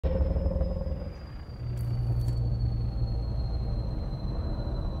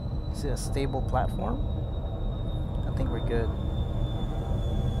Is it a stable platform? I think we're good.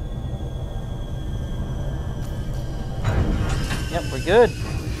 Yep, we're good.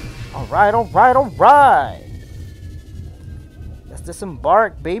 Alright, alright, alright. Let's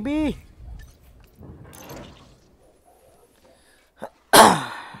disembark, baby.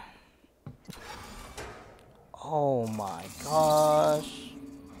 Oh my gosh.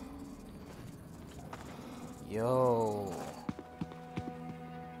 Yo.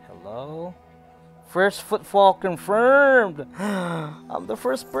 Hello? First footfall confirmed. I'm the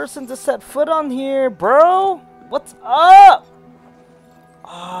first person to set foot on here, bro. What's up?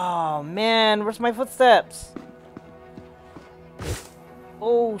 Oh man, where's my footsteps?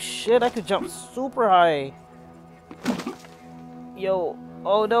 Oh shit, I could jump super high. Yo,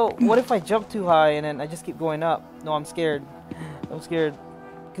 oh no, what if I jump too high and then I just keep going up? No, I'm scared. I'm scared.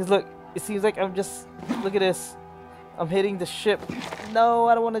 Because look, it seems like I'm just, look at this. I'm hitting the ship. No,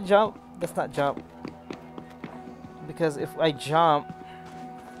 I don't want to jump. Let's not jump. Because if I jump,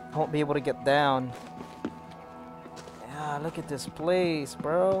 I won't be able to get down. Yeah, look at this place,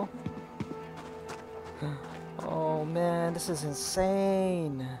 bro. Oh man, this is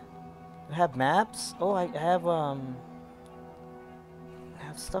insane. I have maps? Oh, I have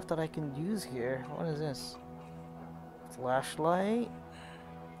stuff that I can use here. What is this? Flashlight.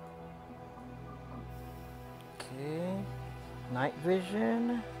 Okay. Night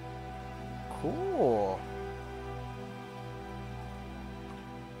vision. Cool.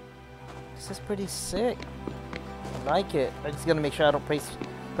 This is pretty sick. I like it. I'm just gonna make sure I don't press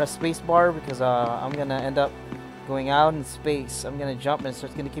spacebar because I'm gonna end up going out in space. I'm gonna jump and it's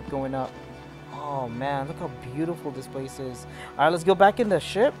just gonna keep going up. Oh man, look how beautiful this place is. Alright, let's go back in the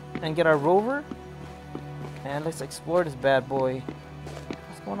ship and get our rover. And let's explore this bad boy.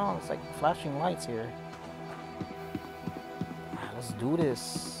 What's going on? It's like flashing lights here. Alright, let's do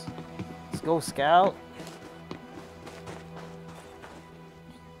this. Let's go, Scout.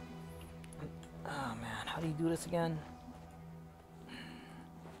 Oh man, how do you do this again?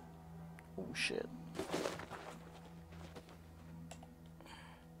 Oh shit.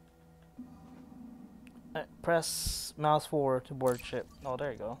 Press mouse forward to board ship. Oh,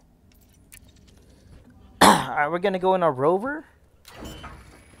 there you go. Alright, we're gonna go in our rover.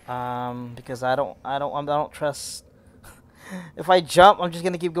 Because I don't trust. If I jump, I'm just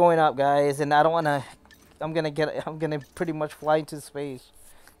gonna keep going up, guys, and I don't wanna. I'm gonna pretty much fly into space.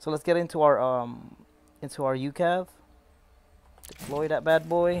 So let's get into our ucav. Deploy that bad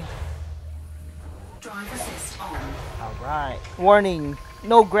boy. Drive assist on. All right. Warning: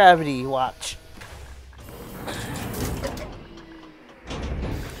 no gravity. Watch.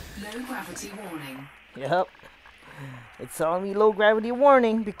 Low gravity warning. Yep. It's telling me low gravity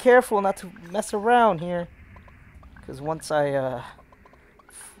warning. Be careful not to mess around here. Because once I how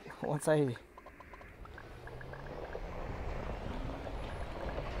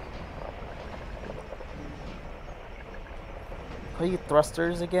do you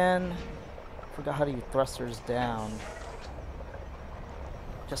thrusters again? Forgot how to use thrusters down.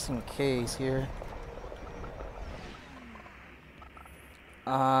 Just in case here.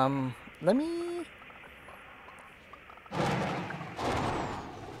 Let me.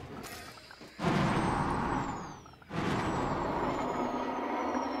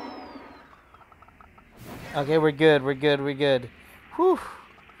 Okay, we're good. We're good. We're good. Whew.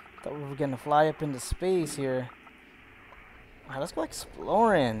 Thought we were gonna fly up into space here. Alright, let's go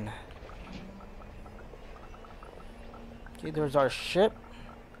exploring. Okay, there's our ship.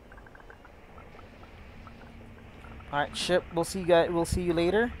 Alright, ship. We'll see you guys. We'll see you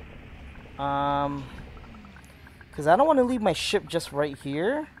later. Because I don't want to leave my ship just right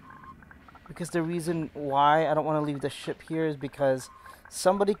here. Because the reason why I don't want to leave the ship here is because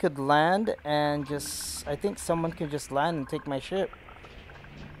somebody could land and just. I think someone can just land and take my ship.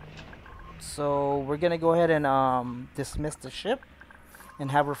 So we're gonna go ahead and dismiss the ship and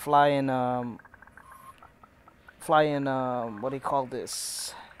have her fly in. What do you call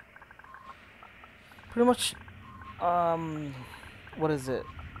this? Pretty much. What is it?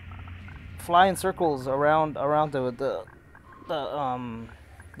 Fly in circles around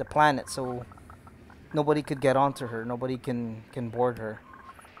the planet, so nobody could get onto her. Nobody can board her.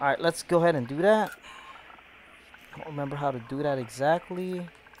 All right, let's go ahead and do that. I don't remember how to do that exactly.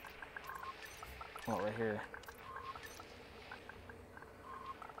 Oh, right here.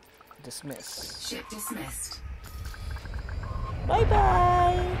 Dismiss. Ship dismissed. Bye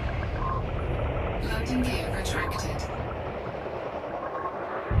bye. Loading gear retracted.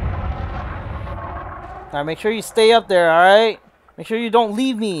 Alright, make sure you stay up there, alright? Make sure you don't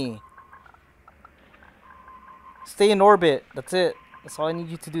leave me. Stay in orbit. That's it. That's all I need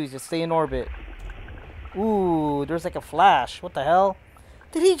you to do is just stay in orbit. Ooh, there's like a flash. What the hell?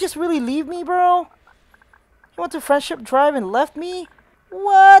 Did he just really leave me, bro? He went to Friendship Drive and left me?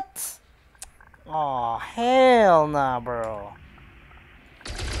 What? Oh, hell nah, bro.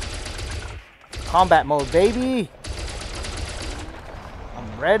 Combat mode, baby.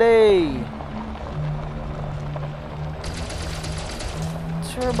 I'm ready.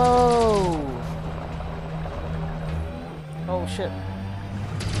 Turbo. Oh, shit.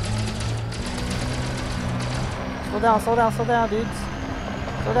 Slow down, dudes.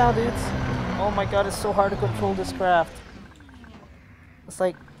 Slow down, dudes. Oh my god, it's so hard to control this craft. It's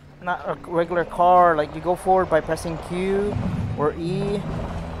like not a regular car. Like you go forward by pressing Q or E,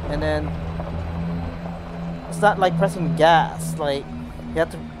 and then it's not like pressing gas. Like you have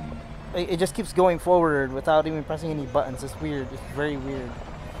to. It just keeps going forward without even pressing any buttons. It's weird. It's very weird.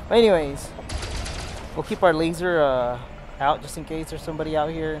 But anyways, we'll keep our laser out just in case there's somebody out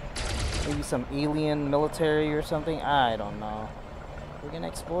here. Maybe some alien military or something. I don't know. We're gonna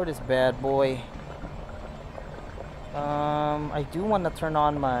explore this bad boy. I do want to turn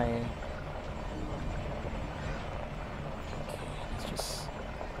on my... Okay, let's just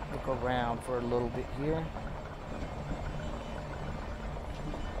look around for a little bit here.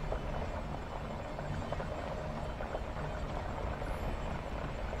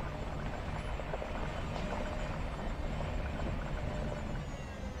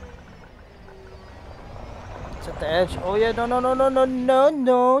 It's at the edge. Oh yeah, no.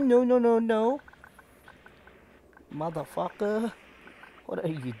 Motherfucker. What are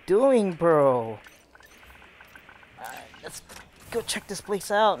you doing, bro? Alright, let's go check this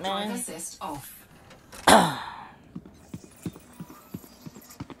place out, man. Drive assist off. What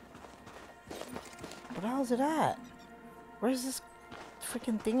the hell is it at? Where's this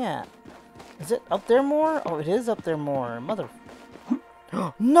freaking thing at? Is it up there more? Oh, it is up there more. Mother...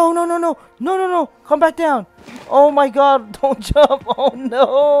 No. Come back down. Oh my god, don't jump. Oh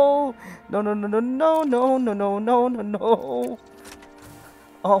no. No. Oh no.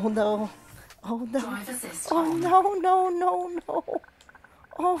 Oh no. Drive assist Oh on. no.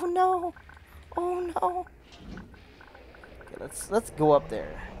 Oh no. Okay, let's go up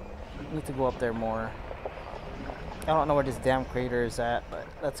there. We need to go up there more. I don't know where this damn crater is at, but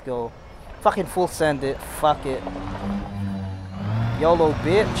let's go. Fucking full send it. Fuck it. YOLO,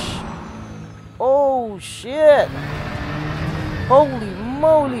 bitch. Oh, shit. Holy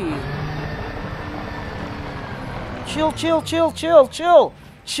moly. Chill.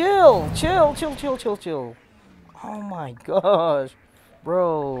 Oh my gosh.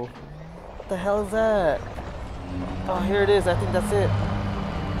 Bro. What the hell is that? Oh, here it is. I think that's it.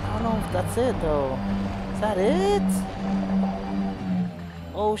 I don't know if that's it, though. Is that it?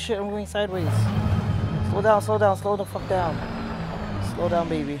 Oh, shit. I'm going sideways. Slow down. Slow the fuck down. Slow down,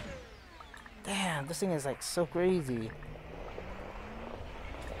 baby. Damn, this thing is like so crazy.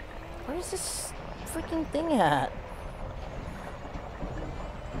 Where is this freaking thing at?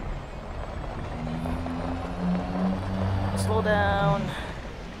 Slow down.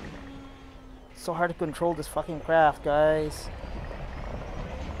 It's so hard to control this fucking craft, guys.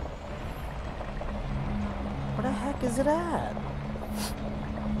 Where the heck is it at?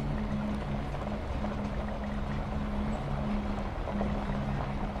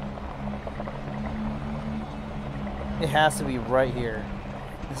 It has to be right here.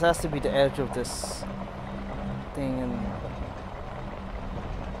 This has to be the edge of this thing, and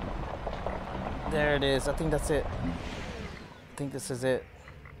there it is. I think that's it. I think this is it.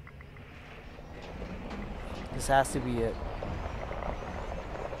 This has to be it.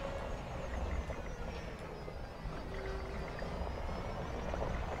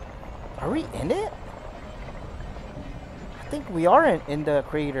 Are we in it? I think we are in the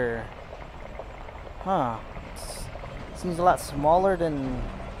crater. Huh. Seems a lot smaller than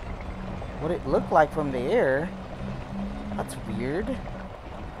what it looked like from the air. That's weird.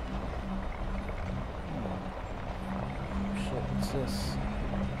 Shit, what's this?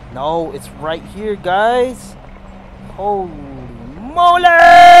 No, it's right here, guys. Holy moly!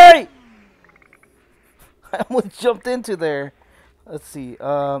 I almost jumped into there. Let's see.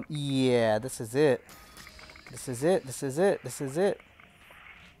 Yeah, this is it. This is it.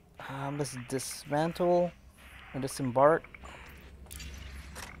 Let's dismantle and disembark.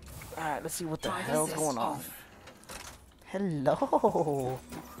 Alright, let's see what the Drive hell's assist going on. off. Hello.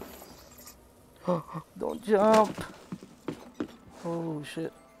 Don't jump. Oh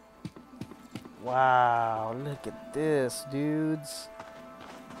shit. Wow, look at this, dudes.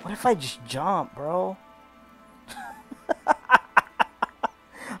 What if I just jump, bro?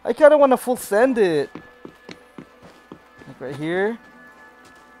 I kinda wanna full send it. Like right here.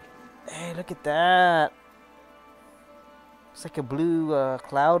 Hey, look at that. It's like a blue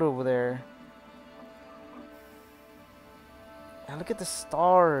cloud over there. And look at the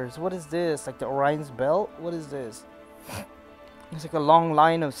stars. What is this? Like the Orion's belt? What is this? There's like a long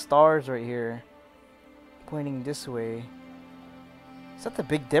line of stars right here, pointing this way. Is that the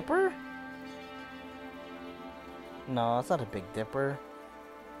Big Dipper? No, it's not a Big Dipper.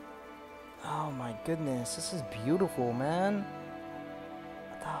 Oh my goodness, this is beautiful, man.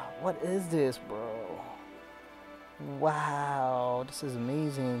 What is this, bro? Wow, this is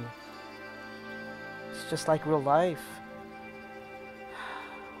amazing. It's just like real life.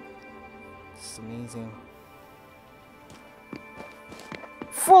 It's amazing.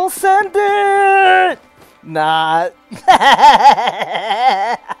 Full send it! Nah.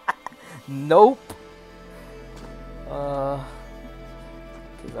 Nope. Cause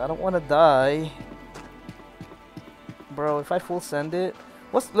I don't want to die. Bro, if I full send it,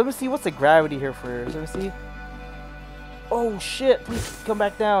 let me see what's the gravity here first. Let me see. Oh shit, please come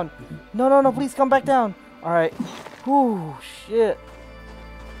back down. No, please come back down. Alright. Whew, shit.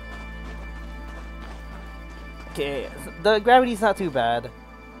 Okay, the gravity's not too bad.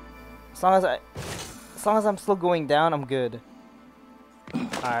 As long as I'm still going down, I'm good.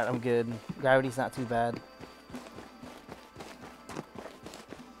 Alright, I'm good. Gravity's not too bad.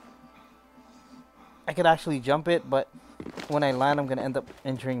 I could actually jump it, but when I land, I'm gonna end up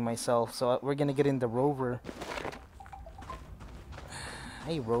injuring myself. So we're gonna get in the rover.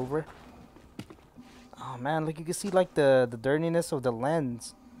 Hey, rover. Oh man, look, you can see like the dirtiness of the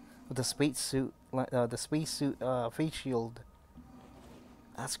lens with the spacesuit, face shield.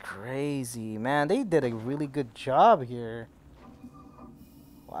 That's crazy, man. They did a really good job here.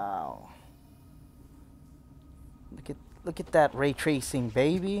 Wow. Look at that ray tracing,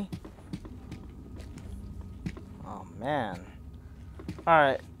 baby. Oh man.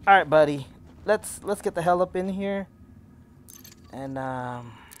 All right, buddy. Let's get the hell up in here, and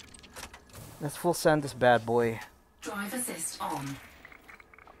let's full send this bad boy. Drive assist on.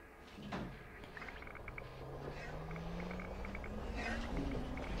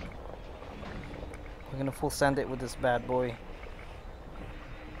 We're gonna full send it with this bad boy.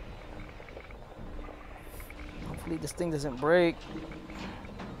 Hopefully this thing doesn't break.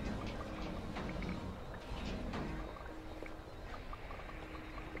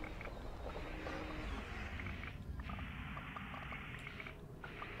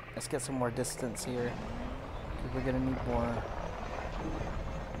 Let's get some more distance here. We're gonna need more.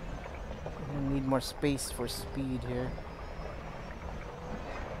 We're gonna need more space for speed here.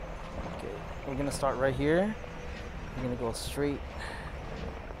 Okay, we're gonna start right here. We're gonna go straight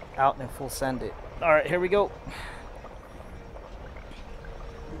out and full send it. All right, here we go.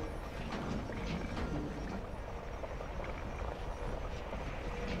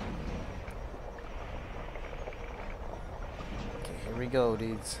 Okay, here we go,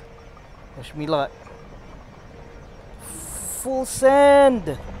 dudes. Wish me luck. Full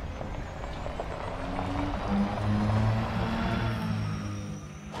send.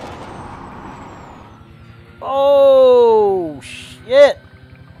 Oh shit!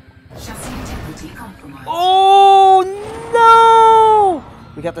 Chassis integrity compromised. Oh no!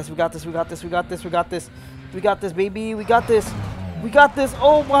 We got this, we got this, we got this, we got this, we got this. We got this, baby, we got this. We got this.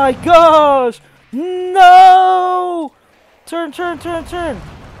 Oh my gosh! No! Turn, turn, turn, turn.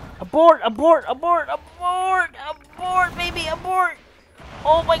 Abort, abort, abort, abort, abort, baby, abort.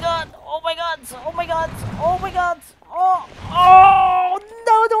 Oh my god, oh my god, oh my god, oh my god. Oh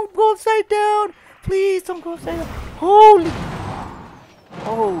no, don't go upside down. Please don't go upside down. Holy.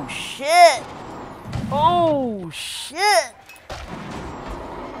 Oh shit. Oh shit.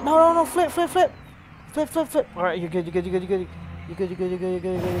 No, flip, flip, flip. Flip, flip, flip. Alright, you're good, you're good, you're good, you're good. You're good, you're good, you're good, you're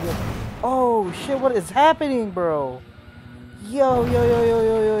good, you're good, you're good. Oh shit, what is happening, bro? Yo.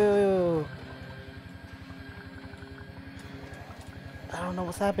 I don't know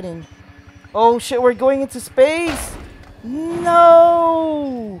what's happening. Oh shit, we're going into space!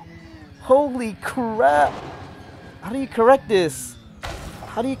 No! Holy crap! How do you correct this?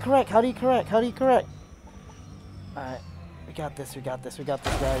 How do you correct? How do you correct? How do you correct? Alright. We got this, we got this, we got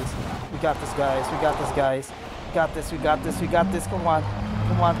this, guys. We got this, guys. We got this, guys. We got this, we got this, we got this. Come on.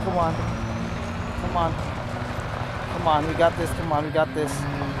 Come on, come on. Come on. Come on, we got this. Come on, we got this.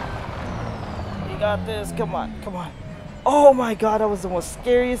 We got this. Come on, come on. Oh my god, that was the most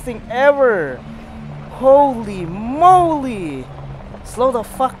scariest thing ever. Holy moly. Slow the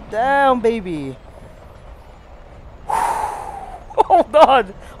fuck down, baby. Hold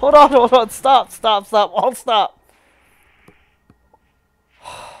on. Hold on, hold on. Stop, stop, stop. All stop.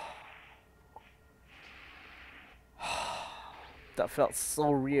 That felt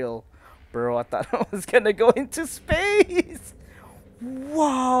so real. Bro, I thought I was gonna go into space.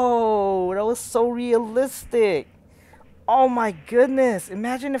 Whoa, that was so realistic. Oh my goodness.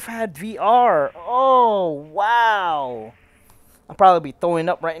 Imagine if I had VR. Oh, wow. I'll probably be throwing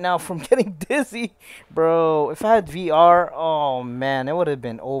up right now from getting dizzy. Bro, if I had VR, oh man, it would have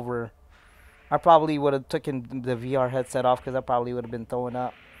been over. I probably would have taken the VR headset off because I probably would have been throwing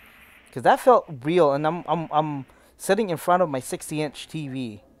up. Because that felt real, and I'm sitting in front of my 60-inch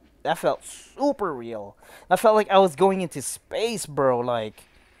TV. That felt super real. I felt like I was going into space, bro. Like,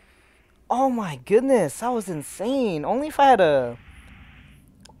 oh my goodness, that was insane. Only if I had a...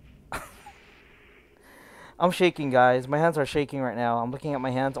 I'm shaking, guys. My hands are shaking right now. I'm looking at my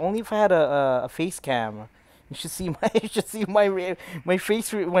hands. Only if I had a face cam. You should see my you should see my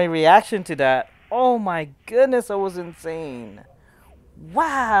face my reaction to that. Oh my goodness, that was insane.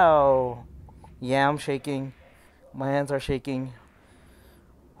 Wow. Yeah, I'm shaking. My hands are shaking.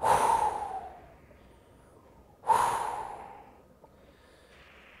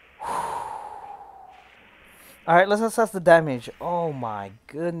 Alright, let's assess the damage. Oh my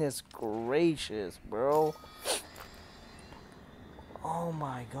goodness gracious, bro. Oh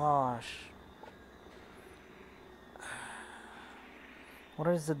my gosh. What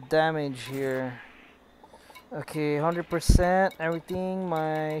is the damage here? Okay, 100%, everything.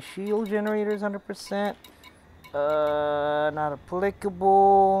 My shield generator is 100%. Not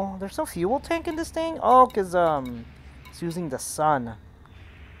applicable. There's no fuel tank in this thing? Oh, cause it's using the sun.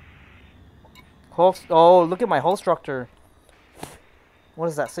 Hull, oh, look at my hull structure. What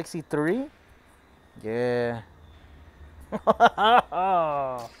is that, 63? Yeah.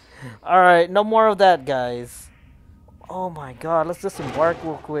 Alright, no more of that, guys. Oh my god, let's disembark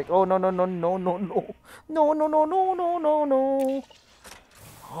real quick. Oh, no, no, no, no, no, no. No, no, no, no, no, no, no.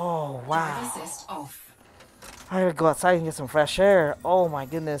 Oh, wow. Drive assist off. I gotta go outside and get some fresh air. Oh my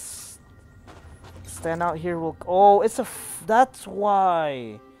goodness. Stand out here real... Oh, it's a... That's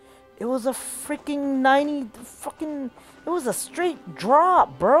why. It was a freaking 90... Fucking... It was a straight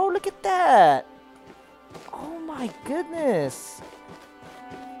drop, bro. Look at that. Oh my goodness.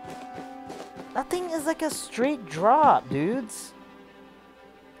 That thing is like a straight drop, dudes.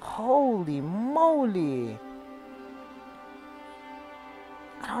 Holy moly.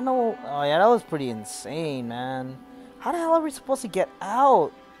 I don't know. Oh yeah, that was pretty insane, man. How the hell are we supposed to get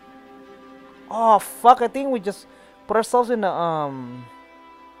out? Oh fuck, I think we just put ourselves in the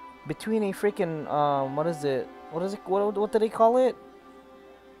between a freaking what is it? What do they call it?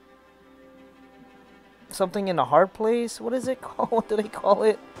 Something in a hard place? What is it called? What do they call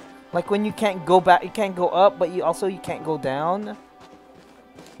it? Like when you can't go back, you can't go up, but you can't go down.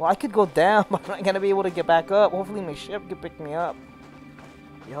 Well, I could go down, but I'm not gonna be able to get back up. Hopefully my ship can pick me up.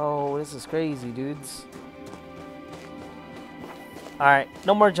 Yo, this is crazy, dudes. Alright,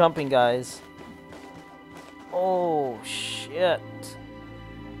 no more jumping, guys. Oh, shit.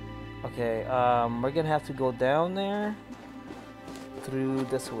 Okay, we're gonna have to go down there. Through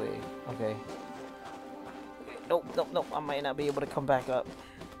this way. Okay. Nope, nope, nope. I might not be able to come back up.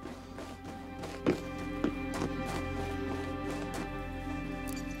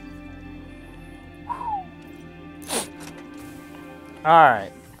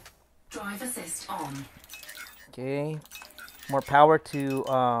 Alright. Drive assist on. Okay. More power to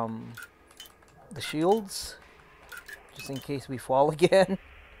the shields. Just in case we fall again.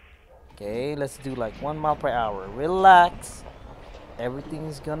 Okay, let's do like 1 mile per hour. Relax.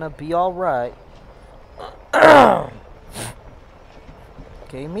 Everything's gonna be alright. Okay,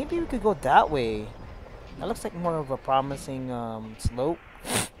 maybe we could go that way. That looks like more of a promising slope.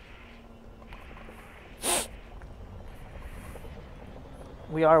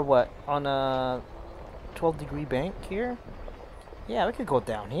 We are what? On a 12-degree bank here? Yeah, we could go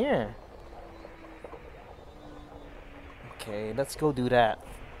down here. Okay, let's go do that.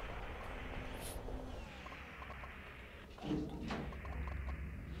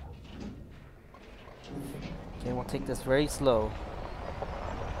 Okay, we'll take this very slow.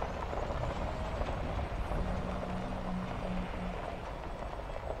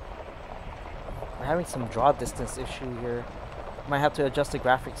 We're having some draw distance issue here. Might have to adjust the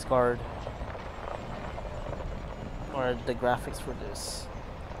graphics card. Or the graphics for this.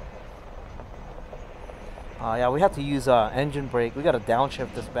 Yeah, we have to use engine brake. We gotta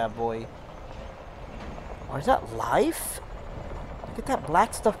downshift this bad boy. Or is that life? Look at that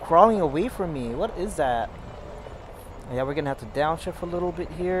black stuff crawling away from me. What is that? Yeah, we're gonna have to downshift a little bit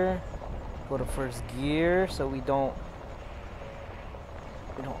here. Go to first gear so we don't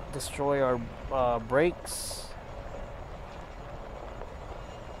destroy our brakes.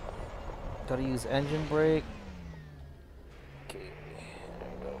 Gotta use engine brake. Okay, there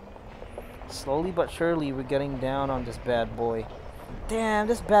we go. slowly but surely we're getting down on this bad boy. Damn,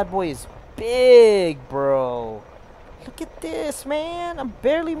 this bad boy is big, bro. Look at this, man. I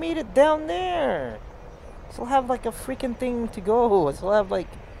barely made it down there. Still have like a freaking thing to go. I still have like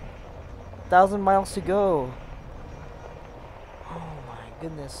 1,000 miles to go. Oh my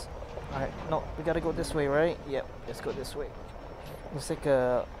goodness. Alright, no, we gotta go this way, right? Yep, let's go this way. Looks like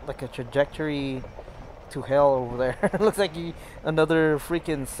a trajectory to hell over there. Looks like another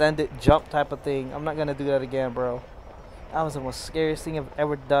freaking send it jump type of thing. I'm not gonna do that again, bro. That was the most scariest thing I've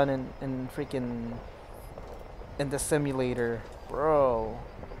ever done in freaking in the simulator, bro.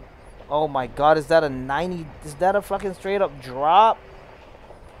 Oh my god, is that a 90? Is that a fucking straight up drop?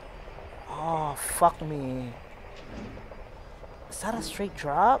 Oh, fuck me. Is that a straight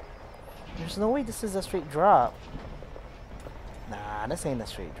drop? There's no way this is a straight drop. Nah, this ain't a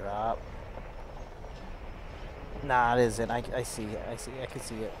straight drop. Nah, it isn't. I see it. I can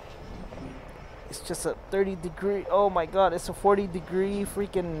see it. It's just a 30 degree. Oh my god, it's a 40 degree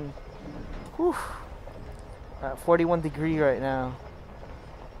freaking. Whew. 41 degree right now.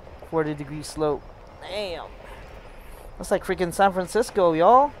 40 degree slope. Damn. That's like freaking San Francisco,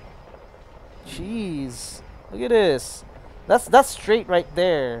 y'all. Jeez. Look at this. That's straight right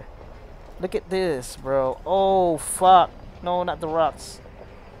there. Look at this, bro. Oh fuck. No, not the rocks.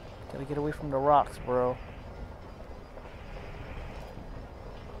 Gotta get away from the rocks, bro.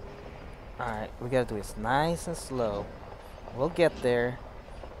 Alright, we gotta do this nice and slow. We'll get there.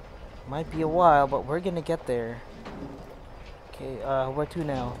 Might be a while, but we're gonna get there. Okay, where to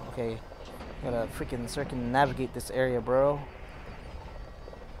now? Okay. Gotta freaking circumnavigate this area, bro.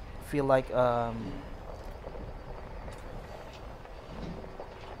 Feel like,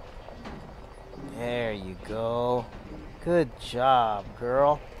 there you go. Good job,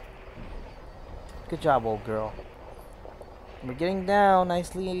 girl. Good job, old girl. We're getting down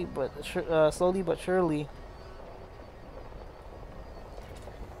nicely, but slowly but surely.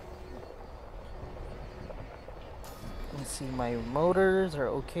 Let's see, my motors are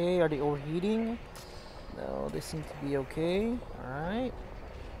okay. Are they overheating? No, they seem to be okay. Alright.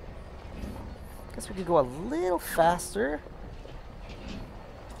 Guess we could go a little faster.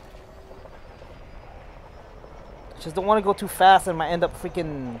 Just don't want to go too fast and I might end up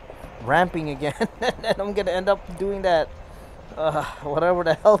freaking ramping again. And I'm gonna end up doing that. Whatever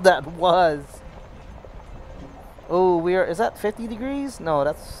the hell that was. Oh, is that 50 degrees? No,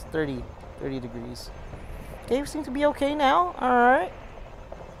 that's 30 degrees. Okay, we seem to be okay now. Alright.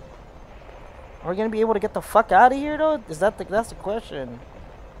 Are we gonna be able to get the fuck out of here though? That's the question.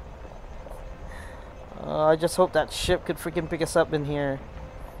 I just hope that ship could freaking pick us up in here.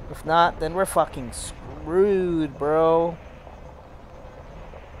 If not, then we're fucking screwed, bro.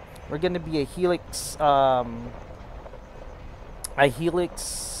 We're gonna be a helix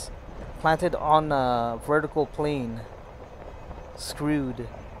planted on a vertical plane. Screwed.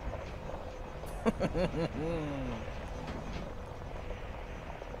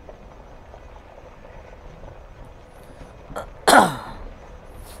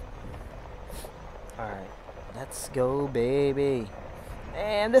 Alright, let's go, baby.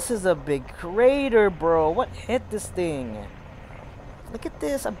 Man, this is a big crater, bro. What hit this thing? Look at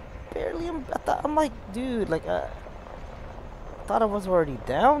this. I'm like, dude, like, I thought I was already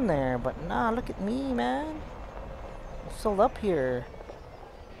down there, but nah, look at me, man. I'm still up here.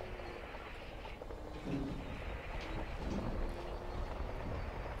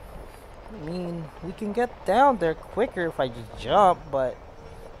 I mean, we can get down there quicker if I just jump, but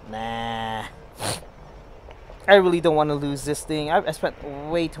nah. I really don't want to lose this thing. I spent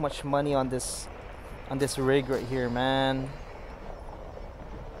way too much money on this rig right here, man.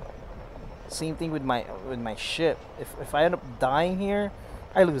 Same thing with my ship. If I end up dying here,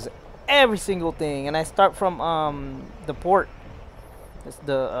 I lose every single thing, and I start from the port. It's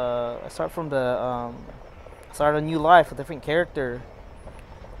I start from the start a new life, a different character.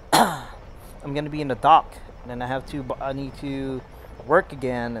 I'm gonna be in the dock, and I need to work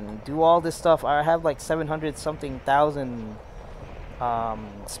again and do all this stuff. I have like 700 something thousand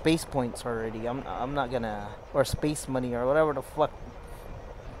space points already. I'm not gonna, or space money or whatever the fuck.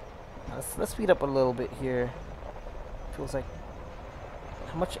 Let's speed up a little bit here. Feels like,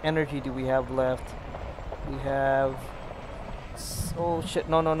 how much energy do we have left? We have, oh shit,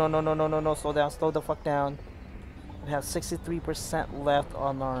 no, slow the fuck down. We have 63% left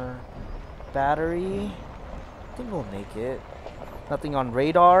on our battery. I think we'll make it. Nothing on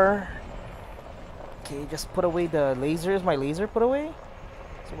radar. Okay, just put away the laser. Is my laser put away?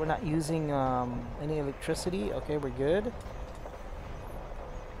 So we're not using any electricity. Okay, we're good.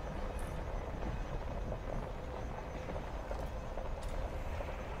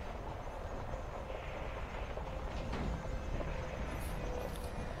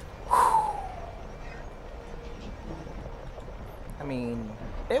 mean,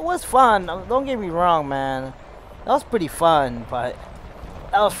 it was fun. Don't get me wrong, man. That was pretty fun, but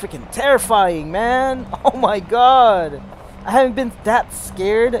that was freaking terrifying, man. Oh my god. I haven't been that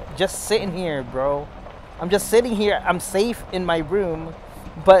scared just sitting here, bro. I'm just sitting here. I'm safe in my room,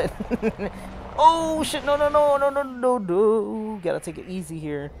 but oh shit! No, no, no, no, no, no, no! Gotta take it easy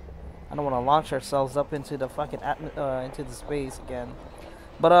here. I don't want to launch ourselves up into the fucking into the space again.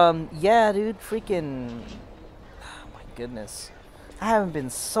 But yeah, dude, freaking, oh my goodness, I haven't been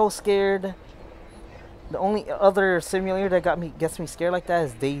so scared. The only other simulator that gets me scared like that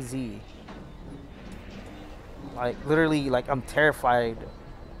is DayZ. Like literally, like I'm terrified.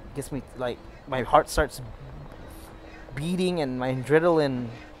 Gets me like my heart starts beating and my adrenaline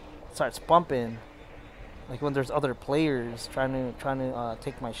starts pumping. Like when there's other players trying to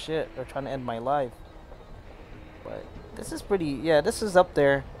take my shit or trying to end my life. But this is pretty. Yeah, this is up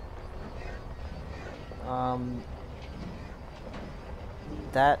there.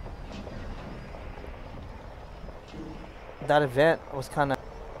 That event was kind of.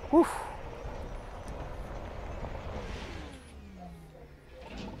 Whew.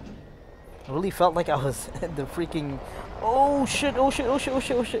 I really felt like I was in the freaking. Oh shit! Oh shit! Oh shit! Oh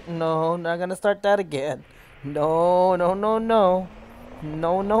shit! Oh shit! No, not gonna start that again. No, no, no, no,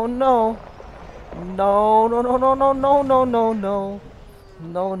 no, no, no, no, no, no, no, no, no, no, no, no,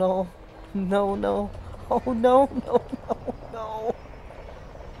 no, no, no, no. Oh no, no, no, no.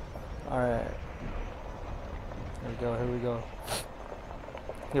 All right. Here we go. Here we go.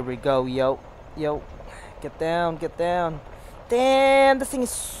 Here we go. Yo, yo. Get down. Get down. Damn, this thing is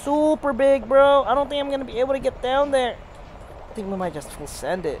super big, bro. I don't think I'm gonna be able to get down there. I think we might just full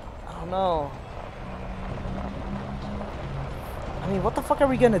send it. I don't know. I mean, what the fuck are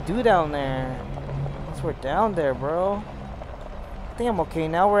we gonna do down there? Once we're down there, bro. I think I'm okay.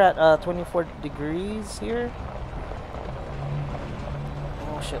 Now we're at 24 degrees here.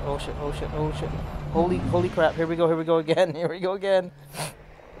 Oh shit, oh shit, oh shit, oh shit. Holy crap. Here we go again. Here we go again.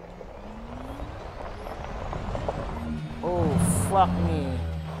 Oh, fuck me.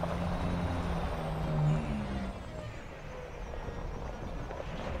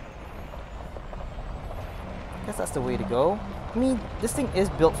 I guess that's the way to go. I mean, this thing is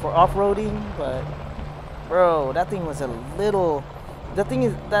built for off-roading, but bro, that thing was a little. That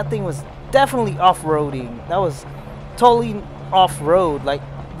thing was definitely off-roading. That was totally off-road, like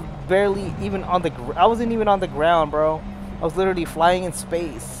barely even on the. I wasn't even on the ground, bro. I was literally flying in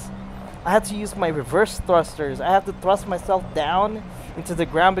space. I had to use my reverse thrusters. I had to thrust myself down into the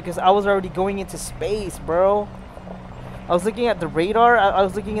ground because I was already going into space, bro. I was looking at the radar. I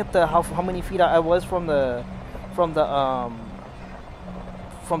was looking at the how many feet I was from the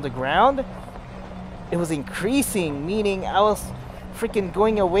ground. It was increasing, meaning I was freaking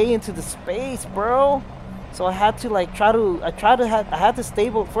going away into the space, bro. So I had to like I had to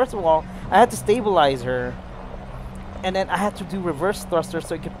first of all, I had to stabilize her. And then I had to do reverse thrusters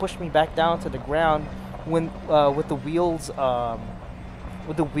so it could push me back down to the ground when with the wheels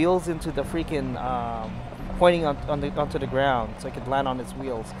into the freaking pointing onto the ground so I could land on its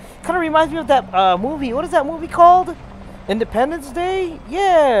wheels. Kind of reminds me of that movie. What is that movie called? Independence Day?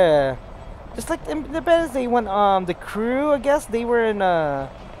 Yeah. Just like Independence Day when the crew, I guess, they were in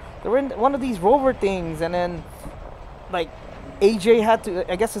one of these rover things, and then like AJ had to,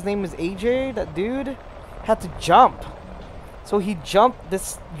 I guess his name is AJ, that dude had to jump. So he jumped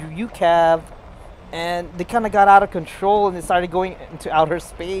this ucav, and they kind of got out of control and they started going into outer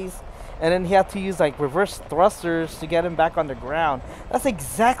space, and then he had to use like reverse thrusters to get him back on the ground. That's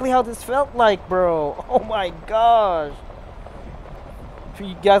exactly how this felt like, bro. Oh my gosh. If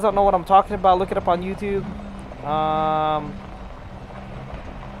you guys don't know what I'm talking about, look it up on YouTube.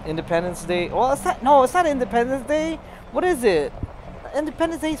 Independence Day. Well, it's not Independence Day. What is it?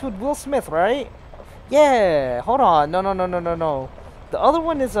 Independence Day is with Will Smith, right? Yeah, hold on. No. The other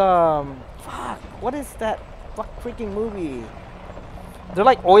one is fuck. What is that freaking movie? They're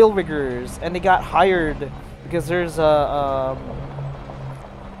like oil riggers, and they got hired because there's they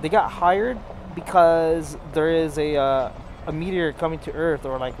got hired because there is a meteor coming to Earth,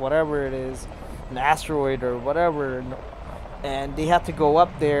 or like whatever it is, an asteroid or whatever, and they have to go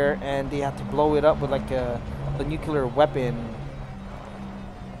up there and they have to blow it up with like a nuclear weapon.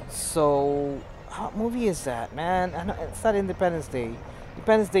 So what movie is that, man? I know, it's not Independence Day.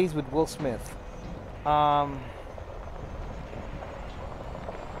 Independence Day is with Will Smith.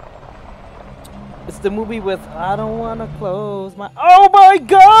 It's the movie with I don't wanna close my. Oh my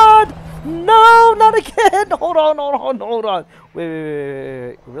God! No, not again! Hold on.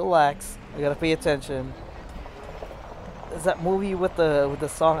 Wait. Relax. I gotta pay attention. Is that movie with the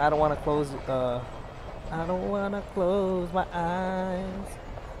song I don't wanna close? I don't wanna close my eyes.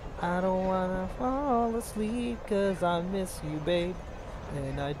 I don't wanna fall asleep 'cause I miss you, babe.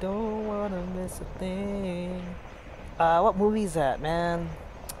 And I don't wanna miss a thing. What movie is that, man?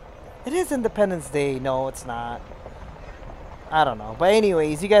 It is Independence Day. No, it's not. I don't know. But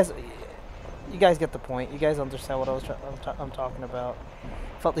anyways, you guys get the point. You guys understand what I'm talking about.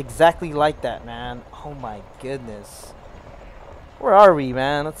 Felt exactly like that, man. Oh my goodness. Where are we,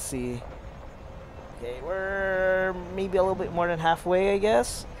 man? Let's see. Okay, we're maybe a little bit more than halfway, I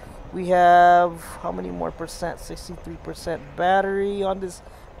guess. We have how many more percent? 63% battery on this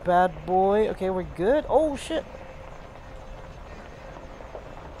bad boy. Okay, we're good. Oh shit.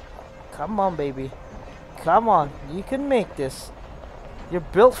 Come on, baby. Come on. You can make this. You're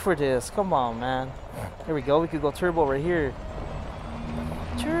built for this. Come on, man. Here we go. We could go turbo right here.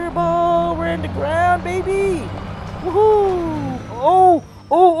 Turbo! We're in the ground, baby! Woohoo! Oh!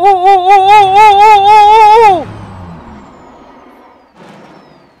 Oh! Oh! Oh! Oh! Oh! Oh!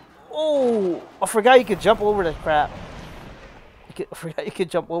 Oh! Oh! I forgot you could jump over that crap. I forgot you could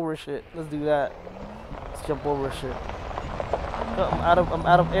jump over shit. Let's do that. Let's jump over shit. Oh, I'm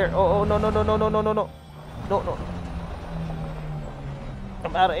out of air. Oh! Oh! No! No! No! No! No! No! No! No! No! No!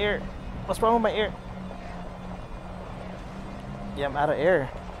 I'm out of air. What's wrong with my air? Yeah, I'm out of air.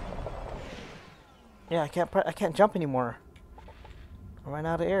 Yeah, I can't jump anymore. I ran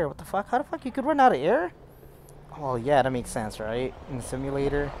out of air. What the fuck? How the fuck you could run out of air? Oh yeah, that makes sense, right? In the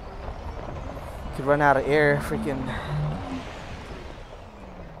simulator, you could run out of air. Freaking.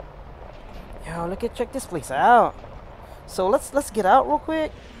 Yo, check this place out. So let's get out real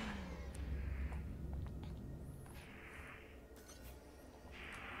quick.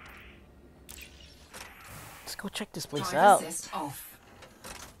 Let's go check this place out. Off.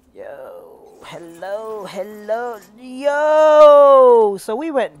 Yo, hello, yo! So we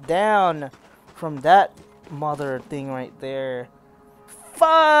went down from that mother thing right there.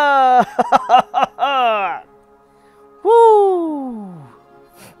 Fuck! Woo!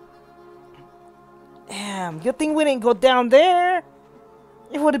 Damn, good thing we didn't go down there.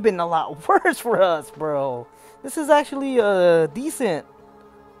 It would have been a lot worse for us, bro. This is actually decent.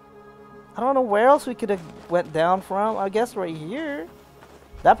 I don't know where else we could have went down from. I guess right here.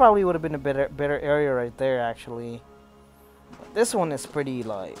 That probably would have been a better area right there, actually. This one is pretty,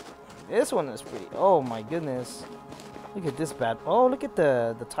 like... This one is pretty... Oh, my goodness. Look at this bad... Oh, look at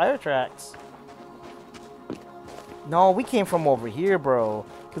the tire tracks. No, we came from over here, bro.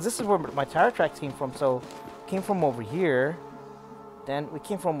 Because this is where my tire tracks came from. So, came from over here. Then we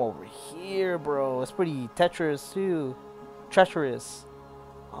came from over here, bro. It's pretty treacherous, too. Treacherous.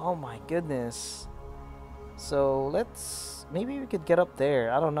 Oh, my goodness. So, let's... Maybe we could get up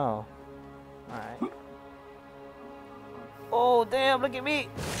there. I don't know. Alright. Oh, damn. Look at me.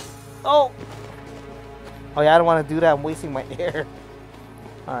 Oh. Oh, yeah. I don't want to do that. I'm wasting my air.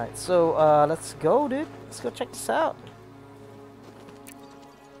 Alright. So, let's go, dude. Let's go check this out.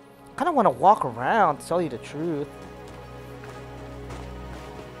 I kind of want to walk around, to tell you the truth.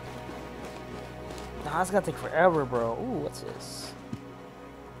 Nah, it's going to take forever, bro. Ooh, what's this?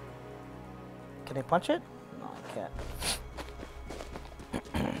 Can I punch it? No, I can't.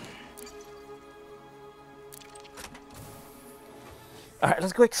 Alright,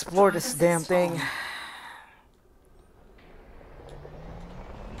 let's go explore this damn thing.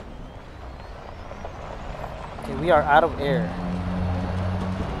 Okay, we are out of air.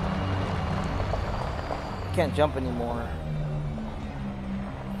 Can't jump anymore.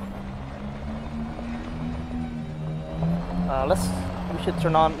 We should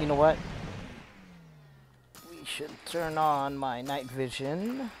turn on, you know what? We should turn on my night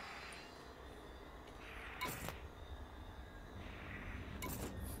vision.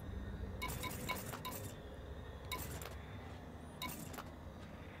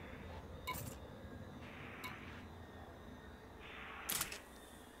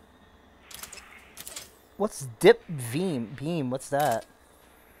 What's dip beam? What's that?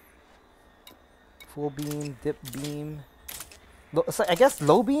 Full beam, dip beam. It's like, I guess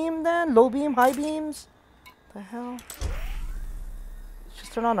low beam then? Low beam, high beams? The hell? Let's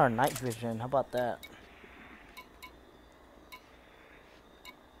just turn on our night vision. How about that?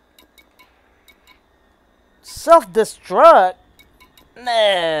 Self-destruct?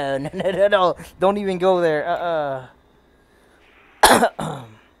 No, no, no, no, no. Don't even go there.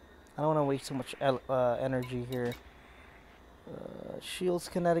 I don't want to waste so much energy here. Shields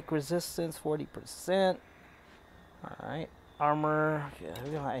kinetic resistance 40%. Alright. Armor. Okay,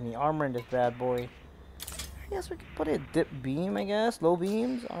 we don't have any armor in this bad boy. I guess we could put a dip beam, I guess. Low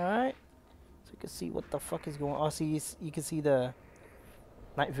beams. Alright. So you can see what the fuck is going on. Oh, see, you can see the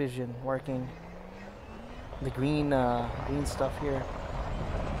night vision working. The green stuff here.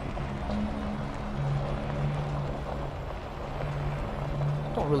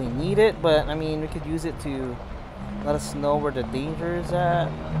 Don't really need it, but I mean, we could use it to let us know where the danger is at.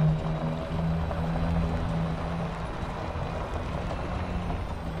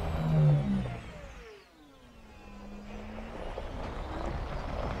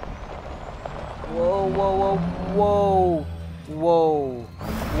 Whoa, whoa, whoa, whoa, whoa,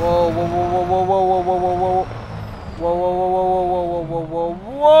 whoa, whoa, whoa, whoa, whoa, whoa, whoa, whoa, whoa. Whoa, whoa, whoa, whoa, whoa, whoa, whoa,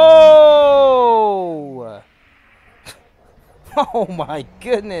 whoa, whoa! Oh my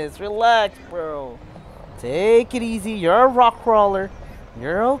goodness, relax, bro. Take it easy. You're a rock crawler.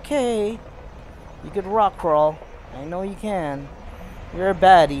 You're okay. You could rock crawl. I know you can. You're a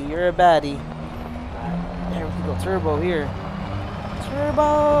baddie. You're a baddie. Alright, there we can go turbo here.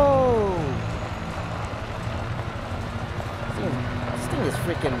 Turbo! This thing is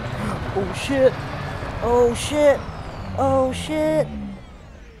freaking... Oh shit! Oh shit! Oh shit!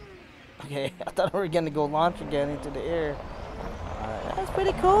 Okay, I thought we were gonna go launch again into the air. Alright, that's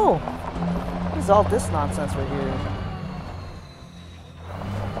pretty cool. What is all this nonsense right here?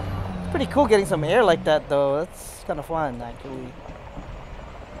 It's pretty cool getting some air like that though. That's kind of fun actually.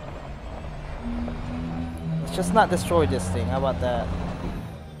 Let's just not destroy this thing. How about that?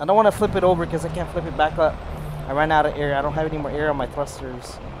 I don't want to flip it over because I can't flip it back up. I ran out of air. I don't have any more air on my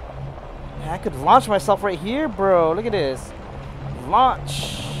thrusters. I could launch myself right here, bro. Look at this.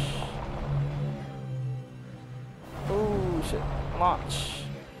 Launch. Oh, shit. Launch.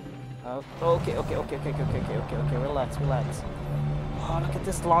 Okay. Relax. Oh, look at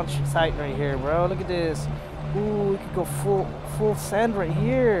this launch site right here, bro. Look at this. Ooh, we could go full send right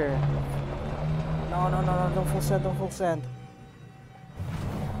here. No. Don't full send.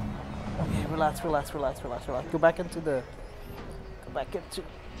 Okay, relax.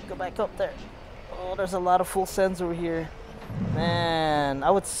 Go back up there. Oh, there's a lot of full sends over here. Man,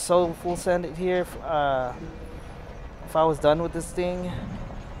 I would so full send it here if I was done with this thing.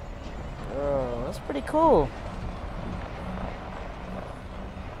 Oh, that's pretty cool.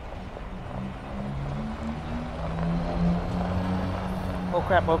 Oh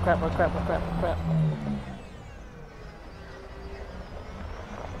crap.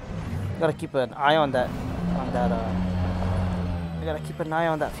 Gotta keep an eye on that. I gotta keep an eye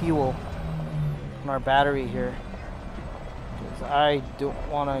on that fuel on our battery here, because I don't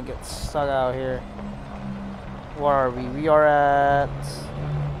want to get stuck out here. Where are we? We are at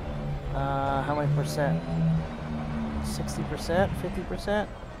how many percent? 60%, 50%.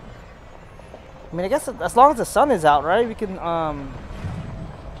 I mean, I guess as long as the sun is out, right? We can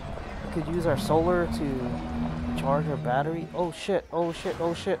we could use our solar to charge our battery. Oh shit! What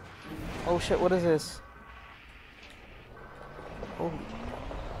is this? Holy.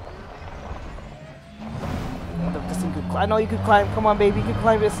 This thing could I know you could climb. Come on, baby. You can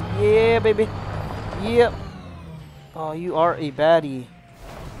climb this. Yeah, baby. Yep. Oh, you are a baddie.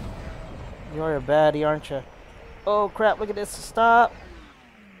 You are a baddie, aren't you? Oh, crap. Look at this. Stop.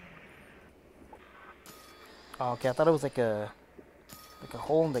 Oh, okay. I thought it was like a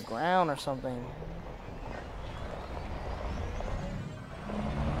hole in the ground or something.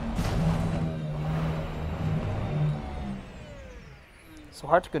 So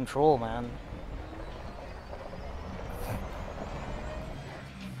hard to control, man.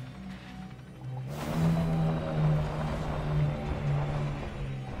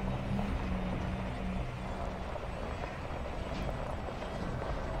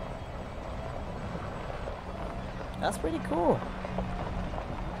 That's pretty cool.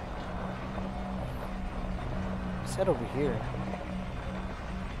 Let's head over here.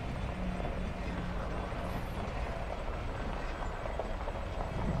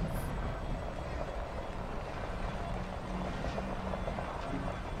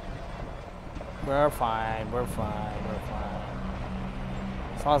 We're fine.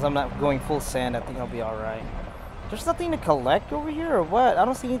 As long as I'm not going full sand, I think I'll be alright. There's nothing to collect over here or what? I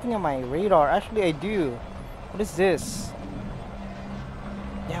don't see anything on my radar. Actually, I do. What is this?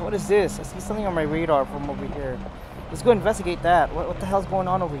 Yeah, what is this? I see something on my radar from over here. Let's go investigate that. What the hell's going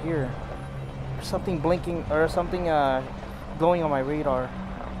on over here? There's something blinking or something going on my radar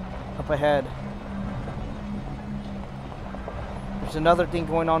up ahead. There's another thing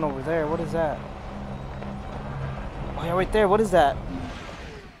going on over there. What is that? Oh yeah, right there. What is that?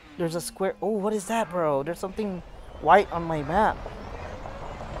 There's a square. Oh, what is that, bro? There's something white on my map.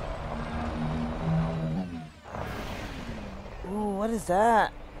 Ooh, what is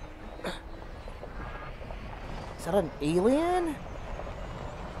that? Is that an alien?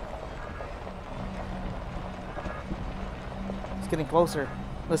 It's getting closer.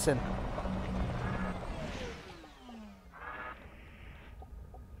 Listen.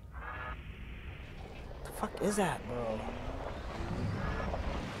 fuck is that, bro?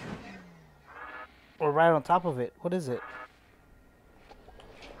 Or right on top of it. What is it?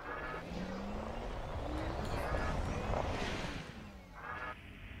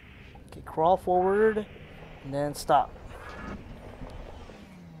 Okay, crawl forward and then stop.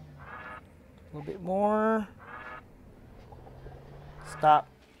 A little bit more. Stop.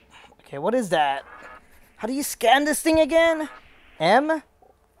 Okay, what is that? How do you scan this thing again? M?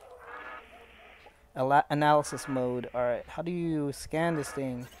 Analysis mode. Alright, how do you scan this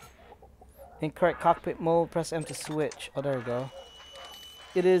thing? Incorrect cockpit mode. Press M to switch. Oh, there we go.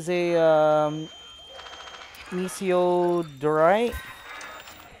 It is a Mesiodorite.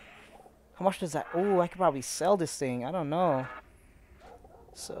 How much does that? Oh, I could probably sell this thing. I don't know.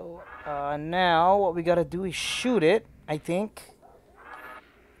 So now what we gotta do is shoot it, I think,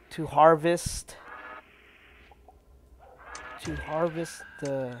 to harvest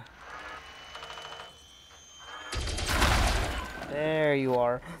the. There you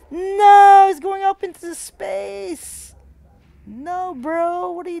are. No, it's going up into space. No,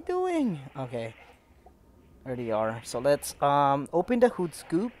 bro, what are you doing? Okay, there you are. So let's open the hood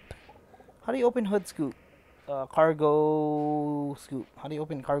scoop. How do you open hood scoop? Cargo scoop. How do you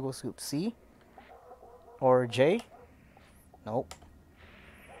open cargo scoop? C or J? Nope.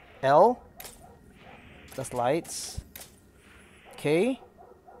 L. That's lights. K.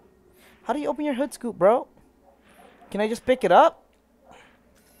 How do you open your hood scoop, bro? Can I just pick it up?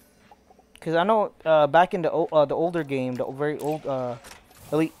 Cause I know back in the older game, the very old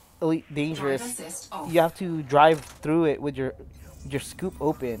Elite Dangerous, you have to drive through it with your scoop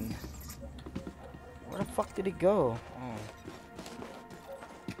open. Where the fuck did it go? Oh.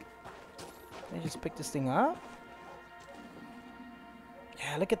 Can I just pick this thing up?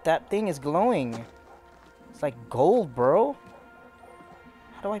 Yeah, look at that thing, is glowing. It's like gold, bro.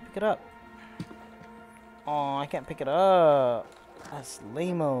 How do I pick it up? Oh, I can't pick it up. That's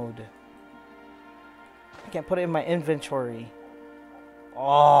lame mode. I can't put it in my inventory.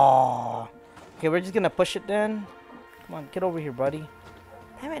 Oh. Okay, we're just gonna push it then. Come on, get over here, buddy.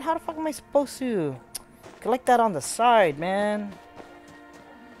 Damn it, how the fuck am I supposed to collect that on the side, man?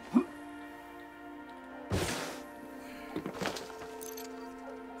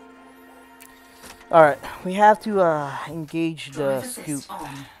 Alright, we have to engage the scoop.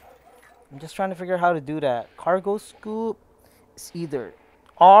 I'm just trying to figure out how to do that. Cargo scoop is either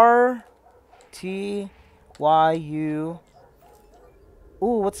R, T, Y, U.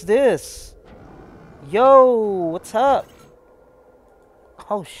 Ooh, what's this? Yo, what's up?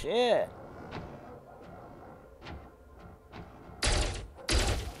 Oh shit.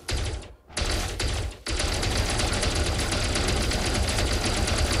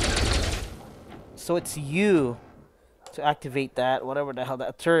 So it's U to activate that, whatever the hell,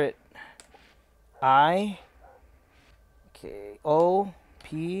 that turret. I. Okay. O.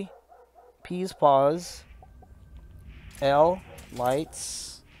 P. P's pause. L.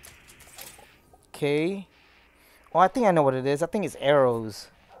 Lights. K. Oh, I think I know what it is. I think it's arrows.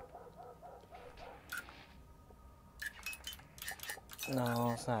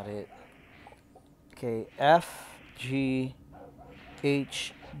 No, it's not it. Okay. F. G.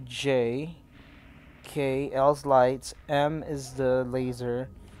 H. J. K. L's lights. M is the laser.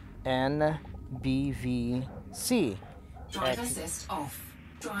 N. B. V. C. Drive assist off.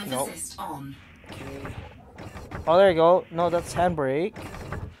 Drive assist on. Okay. Oh, there you go. No, that's handbrake.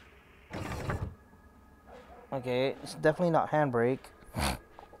 Okay, it's definitely not handbrake. How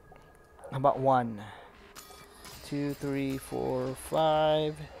about 1, 2, 3, 4,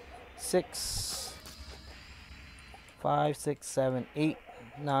 5, 6, 5, 6, 7, 8,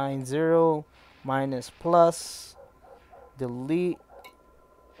 9, 0, minus, plus, delete.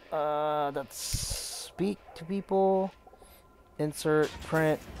 That's speak to people. Insert,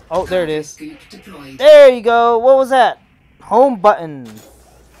 print. Oh, there it is. There you go. What was that? Home button.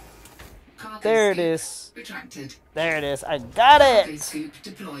 There it is. There it is. I got it.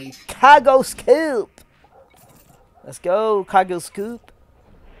 Cargo scoop. Let's go, cargo scoop.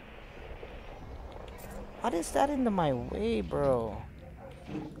 What is that into my way, bro?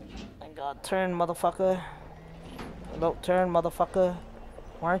 I got turn, motherfucker. Don't turn, motherfucker.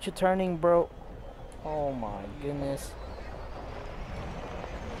 Why aren't you turning, bro? Oh my goodness.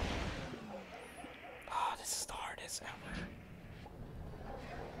 Oh, this is the hardest ever.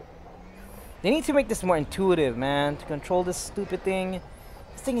 They need to make this more intuitive, man, to control this stupid thing.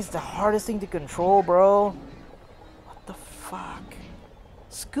 This thing is the hardest thing to control, bro. What the fuck?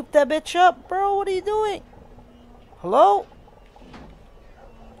 Scoop that bitch up, bro. What are you doing? Hello?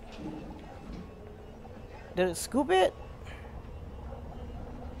 Did it scoop it?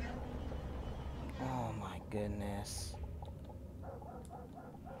 Oh my goodness.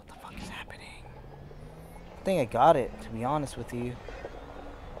 What the fuck is happening? I think I got it, to be honest with you.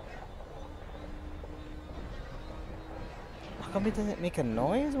 How come it doesn't make a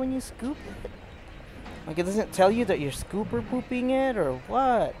noise when you scoop it? Like, it doesn't tell you that you're scooper pooping it or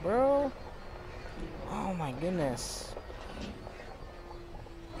what, bro? Oh my goodness.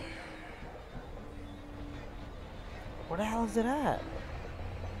 Where the hell is it at?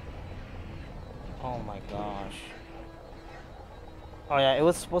 Oh my gosh. Oh yeah, it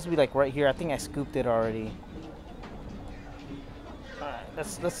was supposed to be like right here. I think I scooped it already. Alright,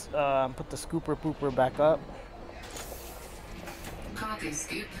 let's put the scooper pooper back up. Cargo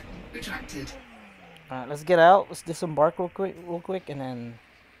scoop retracted. Alright, let's get out. Let's disembark real quick, and then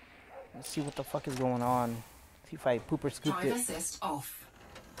let's see what the fuck is going on. See if I pooper scooped Drive it. assist off.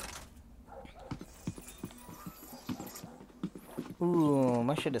 Ooh,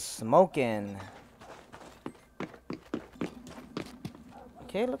 my shit is smoking.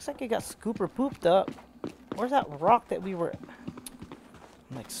 Okay, looks like it got scooper pooped up. Where's that rock that we were...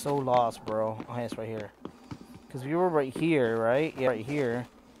 I'm like so lost, bro. Oh, yeah, it's right here. Because we were right here, right? Yeah, right here.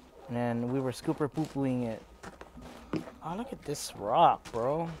 And then we were scooper poo-pooing it. Oh, look at this rock,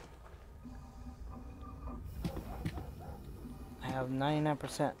 bro. I have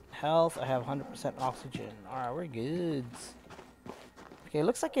 99% health. I have 100% oxygen. Alright, we're good. Okay, it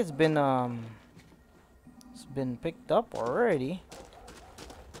looks like it's been picked up already.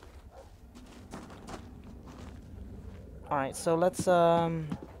 Alright, so let's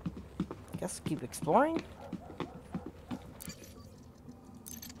guess keep exploring.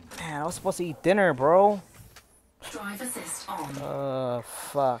 Man, I was supposed to eat dinner, bro. Drive assist on.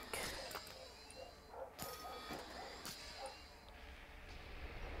 Fuck.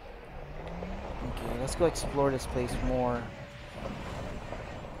 Okay, let's go explore this place more.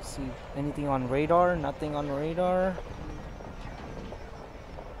 See anything on radar? Nothing on radar.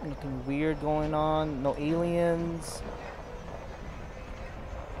 Anything weird going on? No aliens.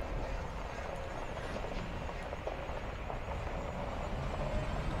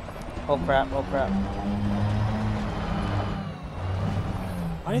 Oh crap, oh crap.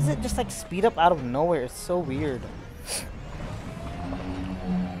 Why does it just like speed up out of nowhere? It's so weird.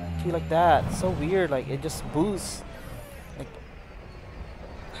 See, like that. It's so weird, like it just boosts. Like,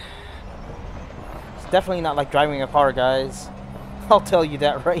 it's definitely not like driving a car, guys. I'll tell you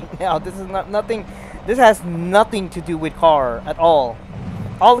that right now. This is nothing. This has nothing to do with car at all.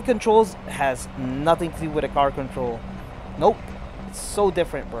 All the controls has nothing to do with a car control. Nope. It's so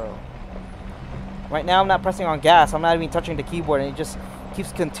different, bro. Right now I'm not pressing on gas. I'm not even touching the keyboard, and it just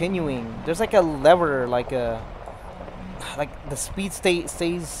keeps continuing. There's like a lever, like the speed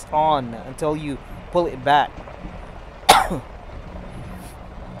stays on until you pull it back.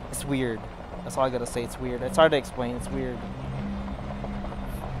 It's weird. That's all I gotta say. It's weird. It's hard to explain. It's weird.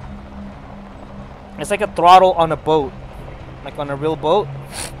 It's like a throttle on a boat, like on a real boat.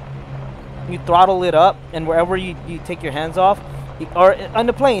 You throttle it up, and wherever you take your hands off, or on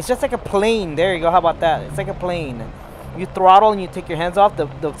the plane, it's just like a plane. There you go. How about that? It's like a plane. You throttle and you take your hands off,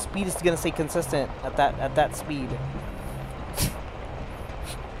 the speed is gonna stay consistent at that speed.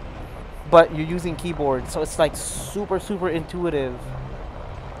 But you're using keyboard, so it's like super intuitive,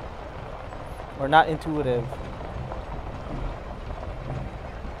 or not intuitive.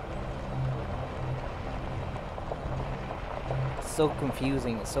 It's so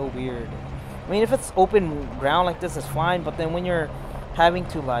confusing. It's so weird. I mean, if it's open ground like this, it's fine. But then when you're having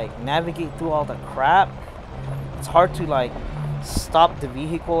to like navigate through all the crap, it's hard to like stop the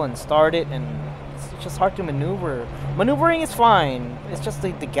vehicle and start it, and it's just hard to maneuver. Maneuvering is fine. It's just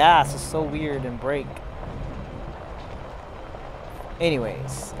like the gas is so weird and brake.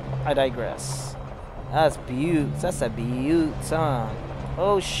 Anyways, I digress. That's beaut. That's a beaut, huh?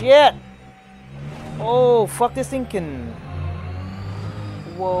 Oh shit! Oh fuck! This thing can.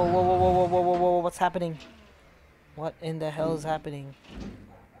 Whoa! What's happening? What in the hell is happening?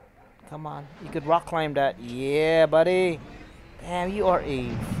 Come on, you could rock climb that. Yeah, buddy. Damn, you are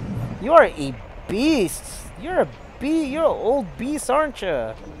a beast. You're an old beast, aren't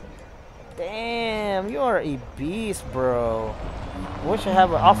you? Damn, you are a beast, bro. I wish I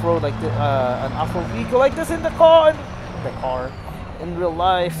have an off-road like this, an off-road vehicle like this in the car. In real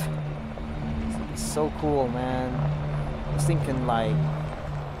life. It's so cool, man. This thing can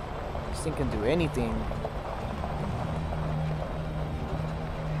do anything.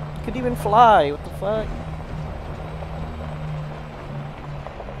 Could even fly. What the fuck?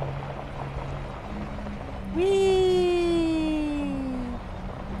 Whee!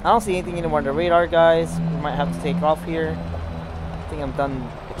 I don't see anything anymore on the radar, guys. We might have to take off here. I think I'm done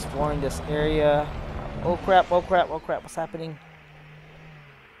exploring this area. Oh crap, oh crap, oh crap, what's happening?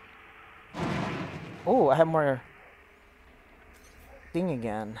 Oh, I have more thing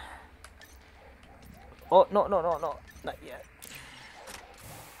again. Oh, no, no, no, no, not yet.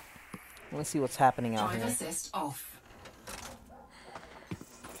 Let's see what's happening out Drive here. assist off.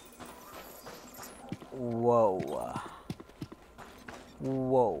 Whoa.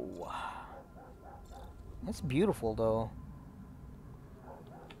 Whoa. That's beautiful, though.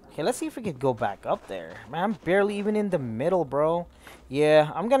 Okay, let's see if we could go back up there. Man, I'm barely even in the middle, bro. Yeah,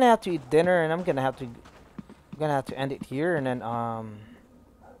 I'm gonna have to eat dinner, and I'm gonna have to end it here, and then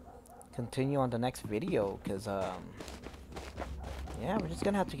continue on the next video, cause yeah, we're just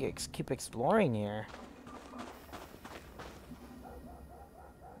gonna have to keep exploring here.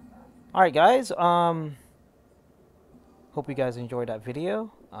 All right, guys. Hope you guys enjoyed that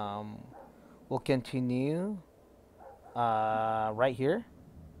video. We'll continue right here.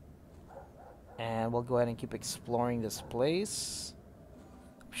 And we'll go ahead and keep exploring this place.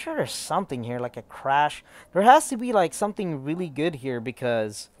 I'm sure there's something here, like a crash. There has to be like something really good here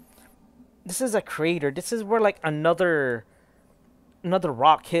because this is a crater. This is where like another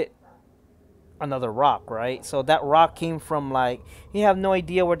rock hit another rock, right? So that rock came from like, you have no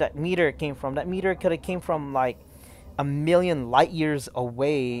idea where that meteor came from. That meteor could have came from like a million light years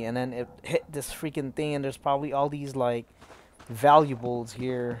away, and then it hit this freaking thing, and there's probably all these like valuables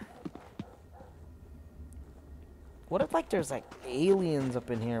here. What if like there's like aliens up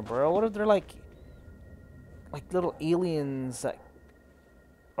in here, bro? What if they're like little aliens that,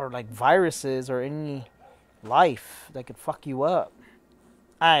 or like viruses or any life that could fuck you up?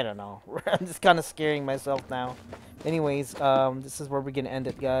 I don't know. I'm just kind of scaring myself now. Anyways, this is where we're gonna end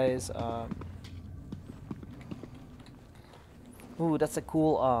it, guys. Ooh, that's a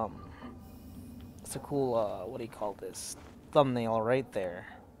cool what do you call this? Thumbnail right there.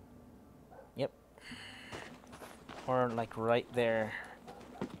 Yep. Or like right there.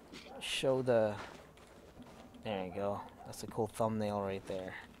 Show the, there you go. That's a cool thumbnail right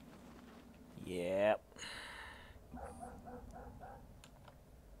there. Yep.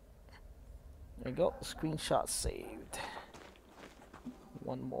 There you go. Screenshot saved.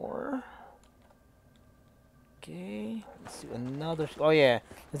 One more. Okay. Let's do another. Oh yeah.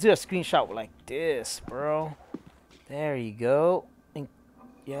 Let's do a screenshot like this, bro. There you go. You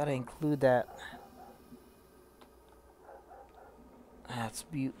gotta include that. That's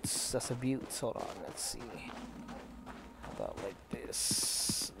buttes. That's a butte. Hold on. Let's see. How about like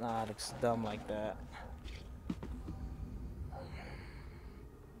this? Nah, it looks dumb like that.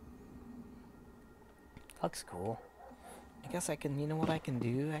 Looks cool. I guess I can, you know what I can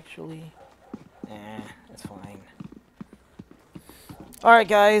do actually? It's fine. Alright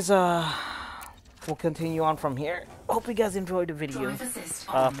guys, we'll continue on from here. Hope you guys enjoyed the video.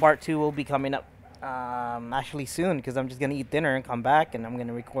 Part 2 will be coming up actually soon, because I'm just gonna eat dinner and come back and I'm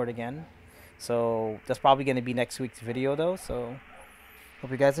gonna record again. So that's probably gonna be next week's video though, so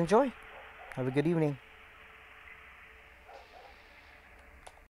hope you guys enjoy. Have a good evening.